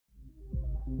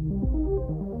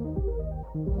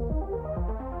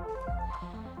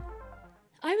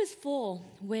was 4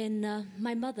 when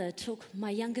my mother took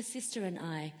my younger sister and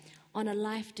I on a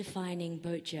life-defining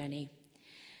boat journey.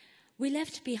 We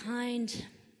left behind,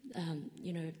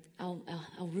 our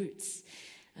roots,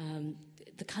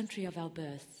 the country of our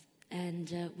birth,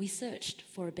 and we searched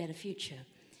for a better future.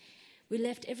 We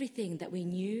left everything that we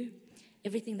knew,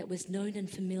 everything that was known and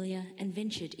familiar, and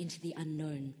ventured into the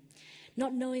unknown,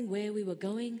 not knowing where we were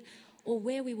going or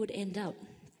where we would end up.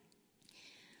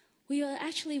 We were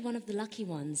actually one of the lucky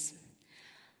ones.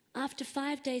 After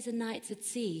 5 days and nights at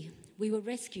sea, we were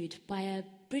rescued by a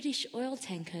British oil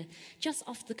tanker just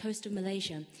off the coast of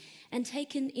Malaysia and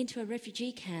taken into a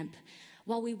refugee camp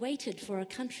while we waited for a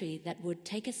country that would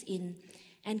take us in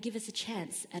and give us a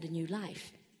chance at a new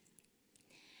life.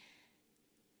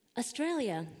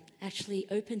 Australia actually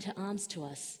opened her arms to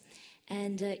us,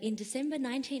 and in December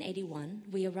 1981,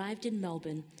 we arrived in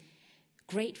Melbourne,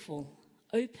 grateful,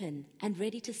 open, and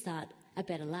ready to start a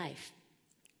better life.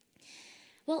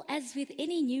 Well, as with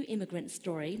any new immigrant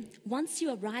story, once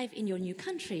you arrive in your new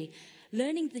country,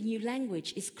 learning the new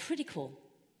language is critical.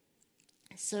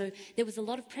 So there was a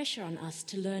lot of pressure on us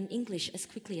to learn English as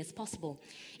quickly as possible.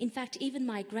 In fact, even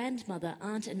my grandmother,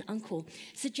 aunt, and uncle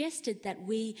suggested that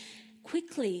we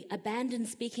quickly abandon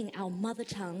speaking our mother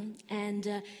tongue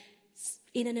and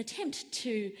in an attempt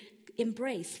to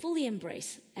fully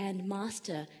embrace and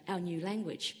master our new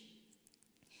language.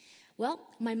 Well,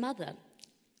 my mother,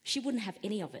 she wouldn't have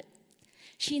any of it.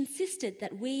 She insisted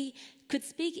that we could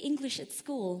speak English at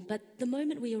school, but the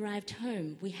moment we arrived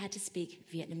home, we had to speak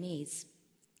Vietnamese.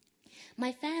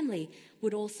 My family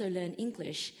would also learn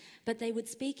English, but they would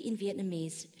speak in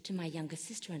Vietnamese to my younger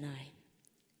sister and I.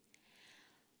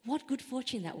 What good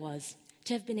fortune that was,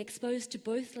 to have been exposed to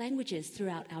both languages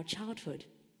throughout our childhood.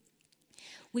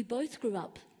 We both grew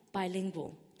up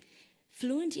bilingual,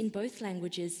 fluent in both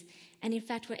languages, and in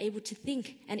fact were able to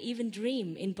think and even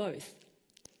dream in both.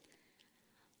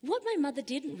 What my mother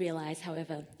didn't realize,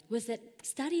 however, was that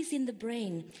studies in the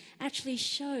brain actually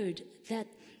showed that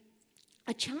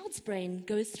a child's brain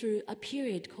goes through a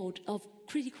period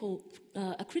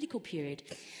a critical period,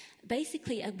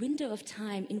 basically a window of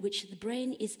time in which the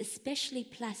brain is especially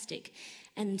plastic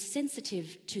and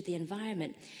sensitive to the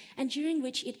environment, and during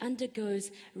which it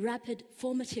undergoes rapid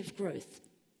formative growth.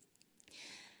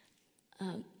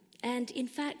 And in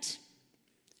fact,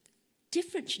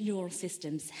 different neural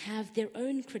systems have their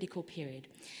own critical period.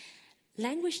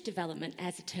 Language development,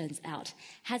 as it turns out,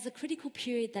 has a critical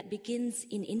period that begins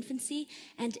in infancy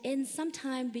and ends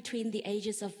sometime between the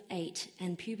ages of 8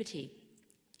 and puberty.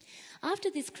 After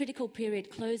this critical period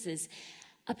closes,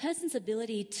 a person's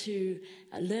ability to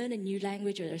learn a new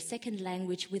language or a second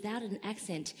language without an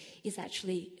accent is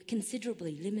actually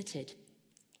considerably limited.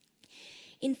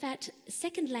 In fact,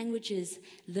 second languages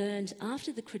learned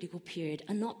after the critical period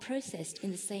are not processed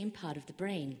in the same part of the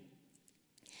brain.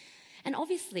 And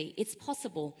obviously, it's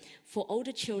possible for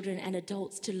older children and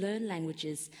adults to learn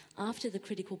languages after the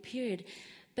critical period,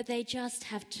 but they just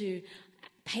have to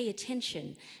pay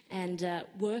attention and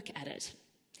work at it.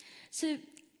 So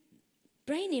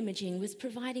brain imaging was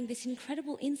providing this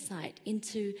incredible insight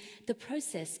into the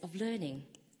process of learning.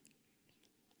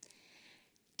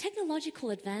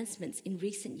 Technological advancements in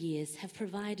recent years have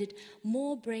provided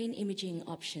more brain imaging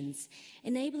options,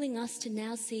 enabling us to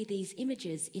now see these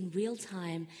images in real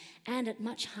time and at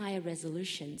much higher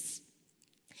resolutions,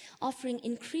 offering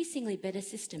increasingly better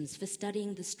systems for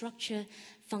studying the structure,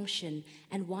 function,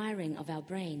 and wiring of our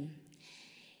brain.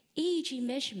 EEG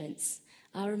measurements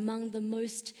are among the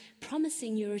most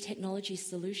promising neurotechnology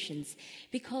solutions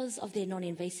because of their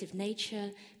non-invasive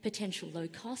nature, potential low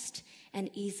cost,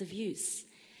 and ease of use.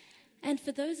 And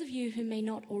for those of you who may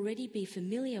not already be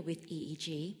familiar with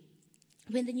EEG,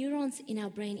 when the neurons in our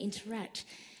brain interact,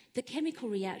 the chemical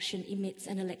reaction emits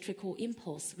an electrical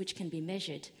impulse which can be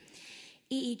measured.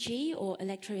 EEG, or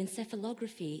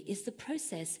electroencephalography, is the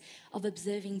process of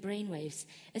observing brainwaves,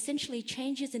 essentially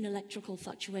changes in electrical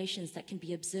fluctuations that can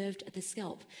be observed at the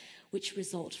scalp, which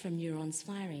result from neurons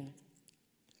firing.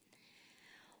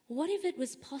 What if it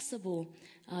was possible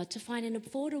to find an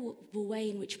affordable way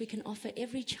in which we can offer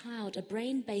every child a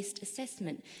brain-based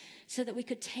assessment so that we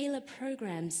could tailor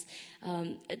programs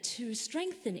to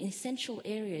strengthen essential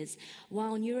areas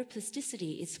while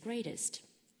neuroplasticity is greatest?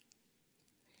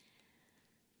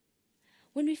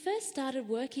 When we first started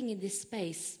working in this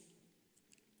space,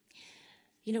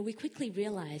 we quickly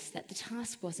realized that the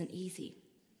task wasn't easy.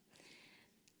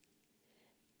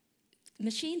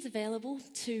 Machines available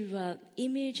to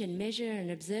image and measure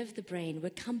and observe the brain were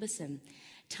cumbersome,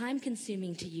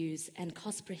 time-consuming to use, and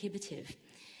cost-prohibitive.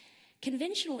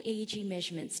 Conventional EEG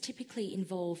measurements typically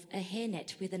involve a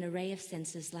hairnet with an array of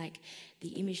sensors like the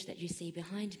image that you see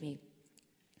behind me.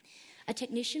 A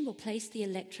technician will place the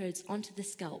electrodes onto the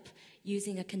scalp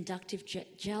using a conductive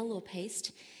gel or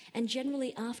paste, and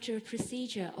generally after a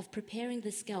procedure of preparing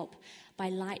the scalp by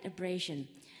light abrasion.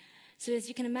 So as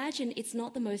you can imagine, it's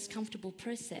not the most comfortable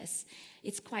process.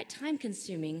 It's quite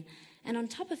time-consuming, and on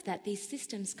top of that, these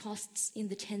systems cost in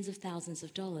the tens of thousands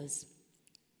of dollars.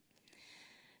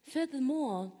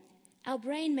 Furthermore, our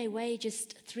brain may weigh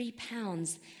just 3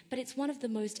 pounds, but it's one of the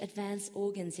most advanced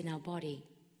organs in our body.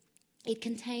 It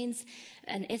contains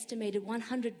an estimated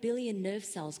 100 billion nerve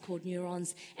cells called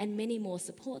neurons and many more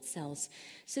support cells.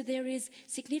 So there is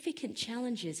significant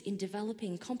challenges in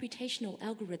developing computational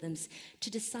algorithms to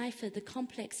decipher the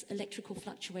complex electrical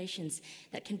fluctuations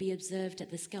that can be observed at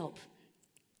the scalp.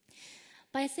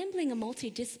 By assembling a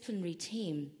multidisciplinary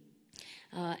team,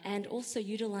 and also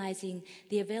utilizing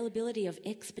the availability of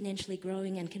exponentially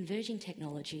growing and converging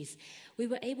technologies, we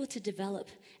were able to develop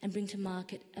and bring to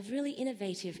market a really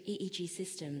innovative EEG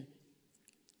system.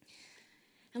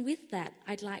 And with that,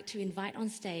 I'd like to invite on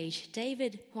stage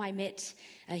David, who I met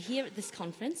here at this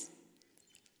conference,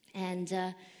 and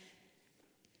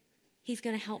he's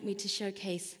going to help me to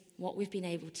showcase what we've been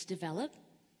able to develop.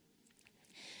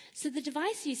 So the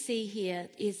device you see here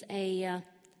is a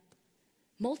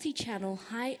multi-channel,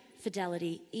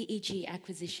 high-fidelity EEG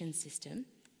acquisition system.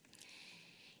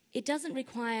 It doesn't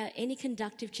require any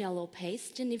conductive gel or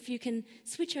paste, and if you can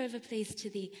switch over, please,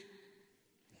 to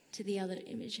the other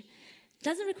image.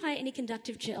 Doesn't require any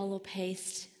conductive gel or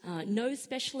paste. No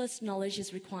specialist knowledge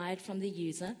is required from the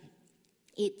user.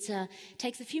 It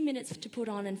takes a few minutes to put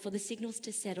on and for the signals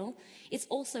to settle. It's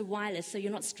also wireless, so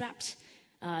you're not strapped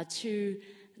to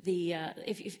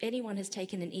if anyone has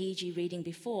taken an EEG reading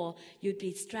before, you'd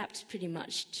be strapped pretty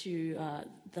much to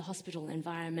the hospital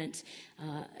environment,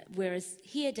 whereas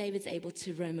here David's able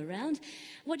to roam around.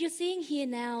 What you're seeing here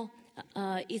now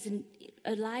is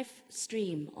a live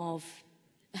stream of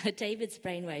David's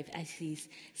brainwave as he's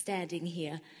standing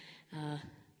here.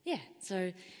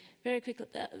 So very quickly,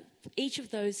 each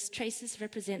of those traces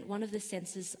represent one of the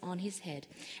sensors on his head.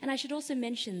 And I should also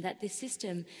mention that this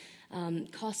system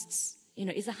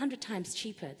is 100 times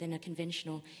cheaper than a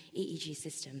conventional EEG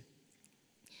system.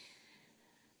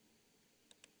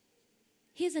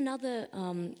 Here's another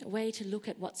way to look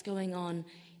at what's going on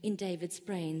in David's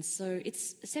brain. So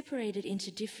it's separated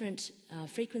into different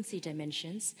frequency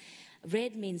dimensions.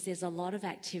 Red means there's a lot of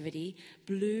activity.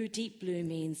 Blue, deep blue,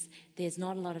 means there's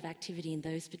not a lot of activity in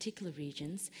those particular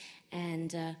regions.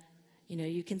 And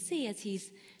you can see as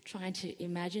he's trying to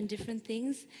imagine different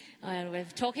things. We're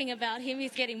talking about him,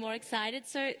 he's getting more excited.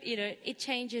 So, it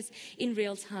changes in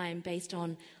real time based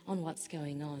on what's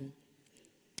going on.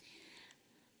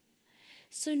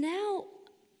 So now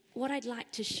what I'd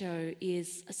like to show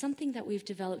is something that we've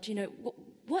developed.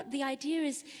 What the idea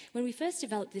is when we first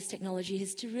developed this technology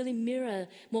is to really mirror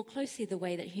more closely the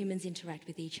way that humans interact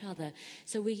with each other.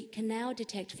 So we can now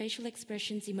detect facial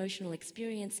expressions, emotional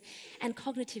experience, and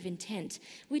cognitive intent.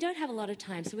 We don't have a lot of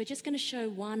time, so we're just going to show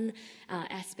one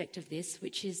aspect of this,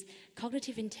 which is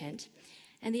cognitive intent.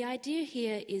 And the idea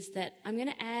here is that I'm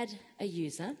going to add a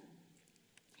user.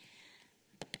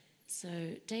 So,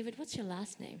 David, what's your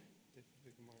last name?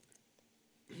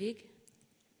 Vig?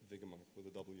 Vigamark with a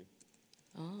W.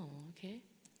 Oh, okay.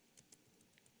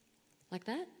 Like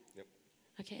that? Yep.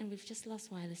 Okay, and we've just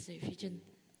lost wireless, so if you can...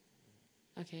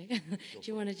 Okay. Do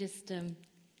you want to just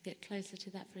get closer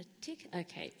to that for a tick?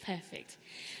 Okay, perfect.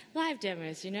 Live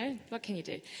demos, what can you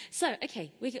do? So,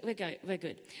 okay, we're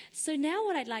good. So now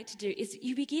what I'd like to do is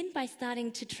you begin by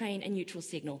starting to train a neutral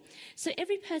signal. So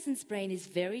every person's brain is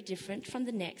very different from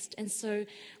the next, and so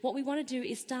what we want to do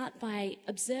is start by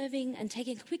observing and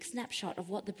taking a quick snapshot of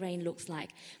what the brain looks like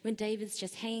when David's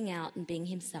just hanging out and being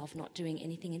himself, not doing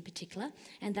anything in particular,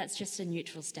 and that's just a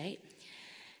neutral state.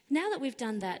 Now that we've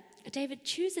done that, David,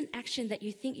 choose an action that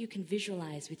you think you can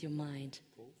visualize with your mind.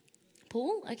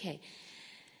 Pool? Okay.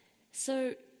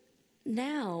 So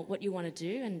now what you want to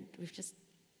do, and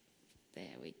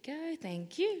there we go,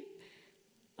 thank you.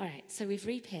 All right, so we've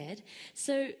repaired.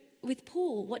 So with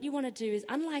pool, what you want to do is,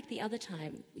 unlike the other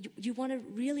time, you want to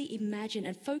really imagine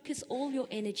and focus all your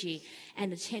energy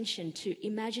and attention to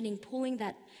imagining pulling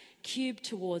that cube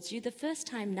towards you. The first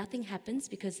time, nothing happens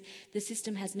because the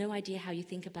system has no idea how you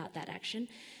think about that action.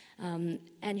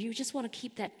 And you just want to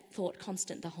keep that thought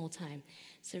constant the whole time.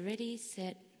 So ready,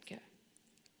 set, go.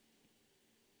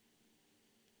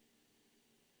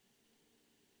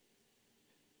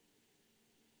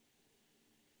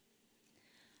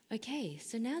 Okay,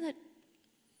 so now that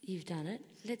you've done it,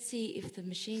 let's see if the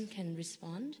machine can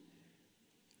respond.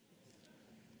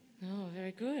 Oh,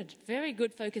 very good. Very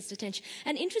good focused attention.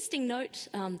 An interesting note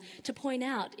to point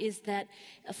out is that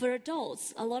for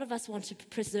adults, a lot of us want to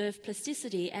preserve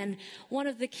plasticity, and one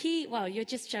of the key, well, you're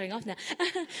just showing off now.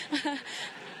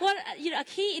 A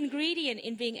key ingredient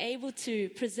in being able to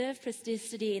preserve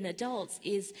plasticity in adults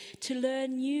is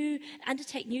to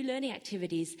undertake new learning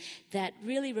activities that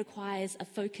really requires a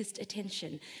focused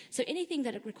attention. So anything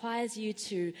that requires you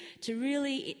to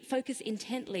really focus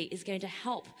intently is going to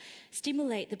help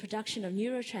stimulate the production of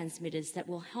neurotransmitters that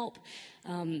will help,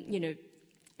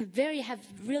 have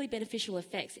really beneficial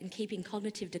effects in keeping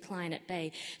cognitive decline at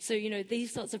bay. So,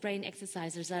 these sorts of brain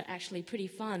exercises are actually pretty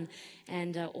fun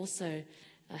and also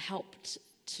helped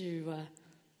to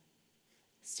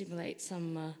stimulate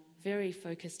some very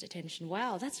focused attention.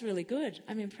 Wow, that's really good.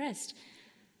 I'm impressed.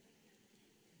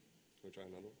 Can we try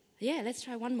another one? Yeah, let's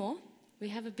try one more. We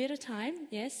have a bit of time,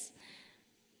 yes.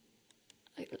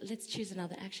 Let's choose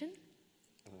another action.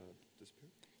 Disappear.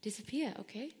 Disappear,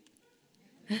 okay.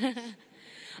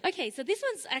 Okay, so this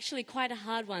one's actually quite a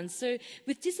hard one. So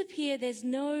with disappear, there's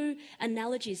no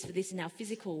analogies for this in our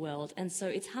physical world, and so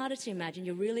it's harder to imagine.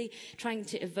 You're really trying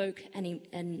to evoke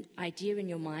an idea in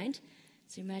your mind.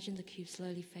 So imagine the cube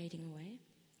slowly fading away.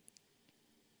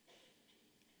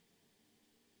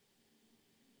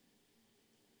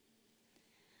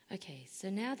 Okay, so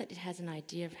now that it has an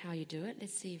idea of how you do it,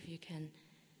 let's see if you can...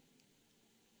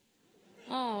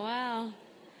 Oh, wow.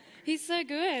 He's so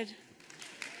good.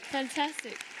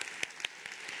 Fantastic.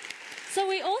 So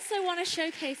we also want to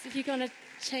showcase, if you're going to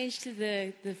change to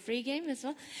the free game as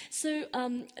well. So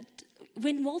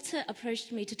when Walter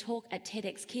approached me to talk at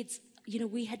TEDxKids,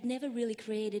 we had never really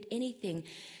created anything,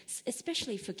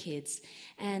 especially for kids.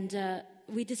 And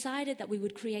we decided that we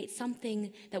would create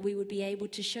something that we would be able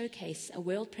to showcase, a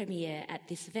world premiere at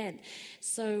this event.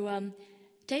 So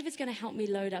David's going to help me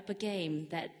load up a game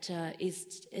that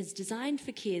is designed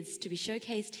for kids to be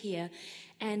showcased here,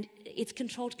 and it's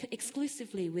controlled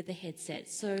exclusively with the headset.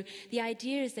 So the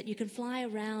idea is that you can fly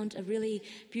around a really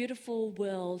beautiful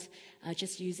world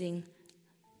just using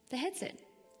the headset.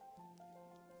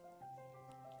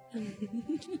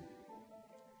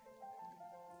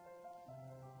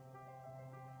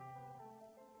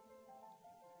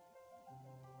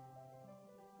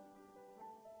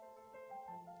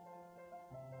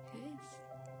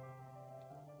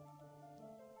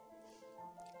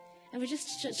 And we'll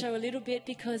just show a little bit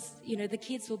because, the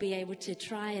kids will be able to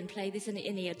try and play this, and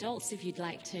any adults, if you'd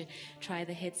like to try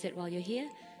the headset while you're here,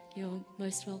 you're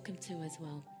most welcome to as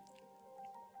well.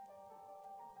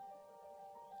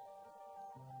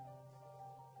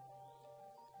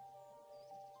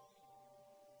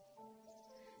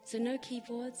 So no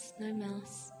keyboards, no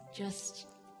mouse, just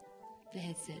the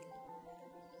headset.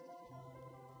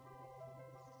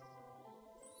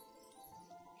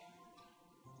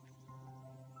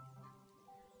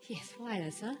 Yes,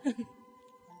 wireless, huh?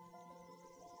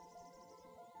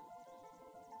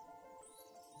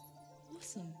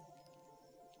 Awesome.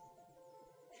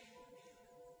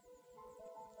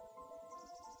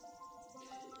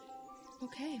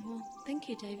 Okay, well, thank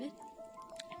you, David.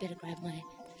 I better grab my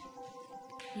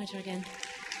motor again.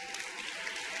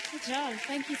 Good job.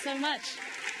 Thank you so much.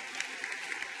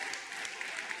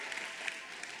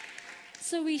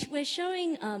 So we're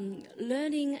showing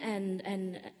learning and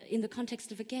in the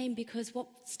context of a game, because what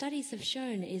studies have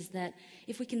shown is that,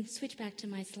 if we can switch back to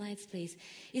my slides, please,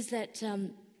 is that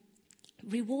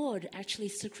reward actually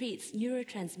secretes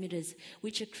neurotransmitters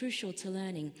which are crucial to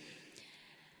learning.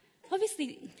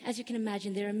 Obviously, as you can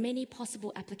imagine, there are many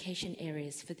possible application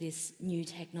areas for this new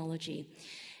technology.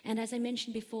 And as I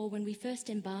mentioned before, when we first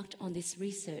embarked on this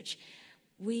research,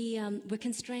 we were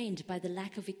constrained by the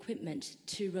lack of equipment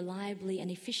to reliably and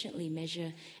efficiently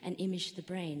measure and image the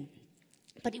brain.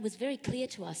 But it was very clear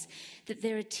to us that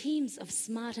there are teams of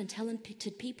smart and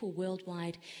talented people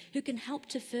worldwide who can help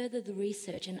to further the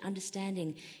research and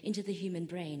understanding into the human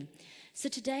brain. So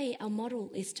today, our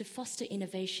model is to foster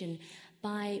innovation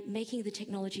by making the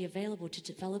technology available to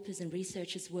developers and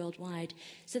researchers worldwide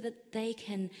so that they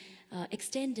can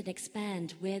extend and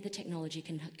expand where the technology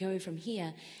can go from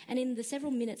here. And in the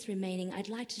several minutes remaining, I'd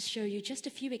like to show you just a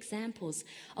few examples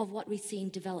of what we've seen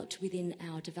developed within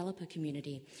our developer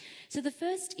community. So the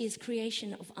first is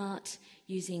creation of art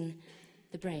using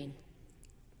the brain.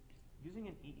 Using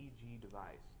an EEG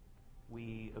device,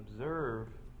 we observe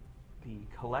the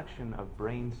collection of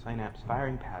brain synapse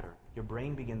firing pattern. Your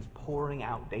brain begins pouring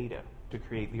out data to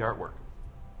create the artwork.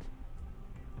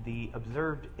 The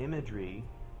observed imagery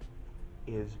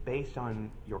is based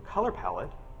on your color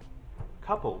palette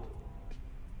coupled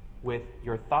with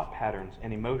your thought patterns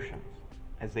and emotions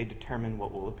as they determine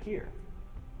what will appear.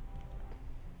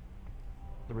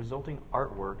 The resulting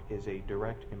artwork is a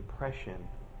direct impression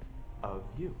of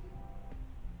you,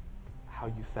 how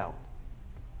you felt,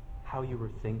 how you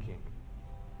were thinking,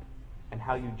 and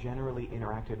how you generally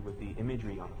interacted with the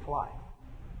imagery on the fly.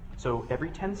 So every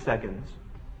 10 seconds,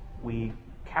 we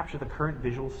capture the current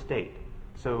visual state.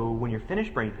 So when you're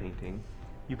finished brain painting,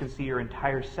 you can see your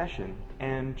entire session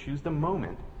and choose the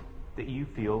moment that you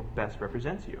feel best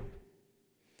represents you.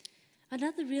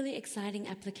 Another really exciting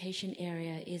application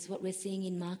area is what we're seeing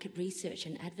in market research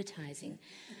and advertising.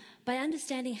 By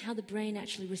understanding how the brain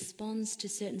actually responds to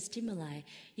certain stimuli,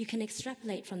 you can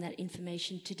extrapolate from that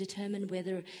information to determine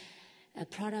whether a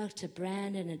product, a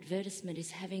brand, an advertisement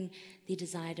is having the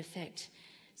desired effect.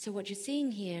 So what you're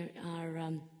seeing here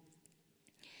are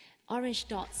orange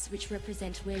dots which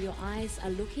represent where your eyes are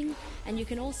looking, and you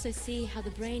can also see how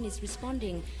the brain is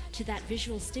responding to that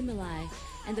visual stimuli,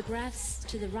 and the graphs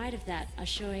to the right of that are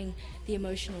showing the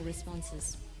emotional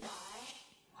responses.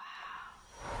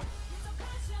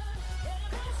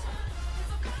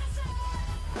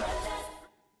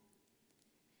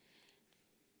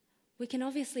 We can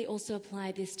obviously also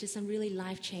apply this to some really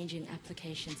life-changing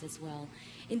applications as well.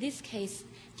 In this case,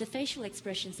 the facial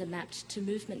expressions are mapped to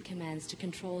movement commands to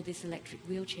control this electric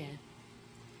wheelchair.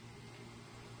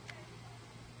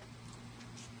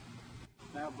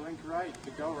 Now blink right to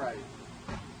go right.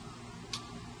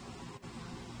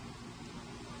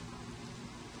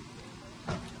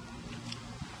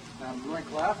 Now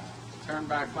blink left, turn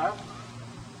back left.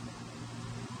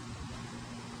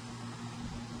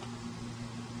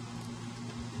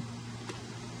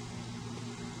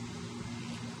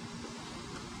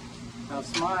 Now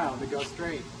smile to go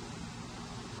straight.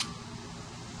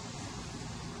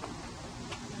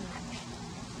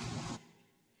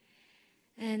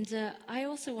 And I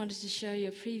also wanted to show you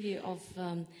a preview of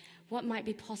what might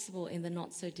be possible in the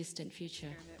not-so-distant future.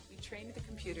 We trained the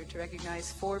computer to recognize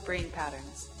 4 brain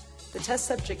patterns. The test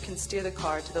subject can steer the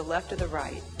car to the left or the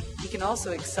right. He can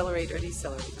also accelerate or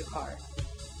decelerate the car.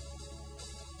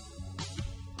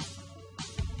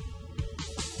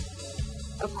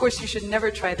 Of course, you should never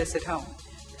try this at home.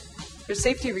 For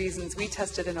safety reasons, we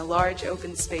tested in a large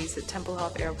open space at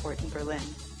Tempelhof Airport in Berlin.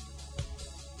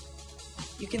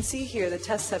 You can see here the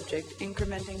test subject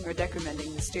incrementing or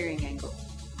decrementing the steering angle.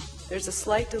 There's a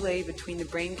slight delay between the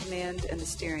brain command and the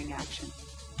steering action.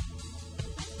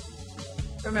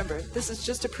 Remember, this is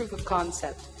just a proof of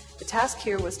concept. The task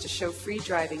here was to show free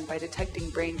driving by detecting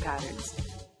brain patterns.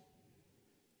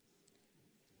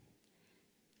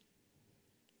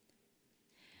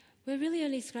 We're really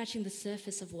only scratching the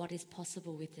surface of what is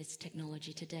possible with this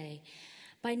technology today.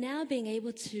 By now being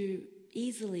able to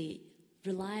easily,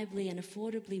 reliably and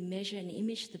affordably measure and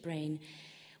image the brain,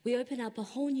 we open up a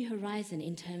whole new horizon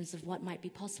in terms of what might be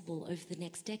possible over the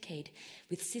next decade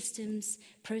with systems,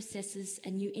 processes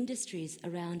and new industries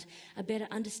around a better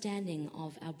understanding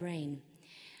of our brain.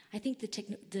 I think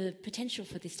the potential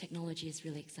for this technology is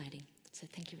really exciting. So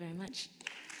thank you very much.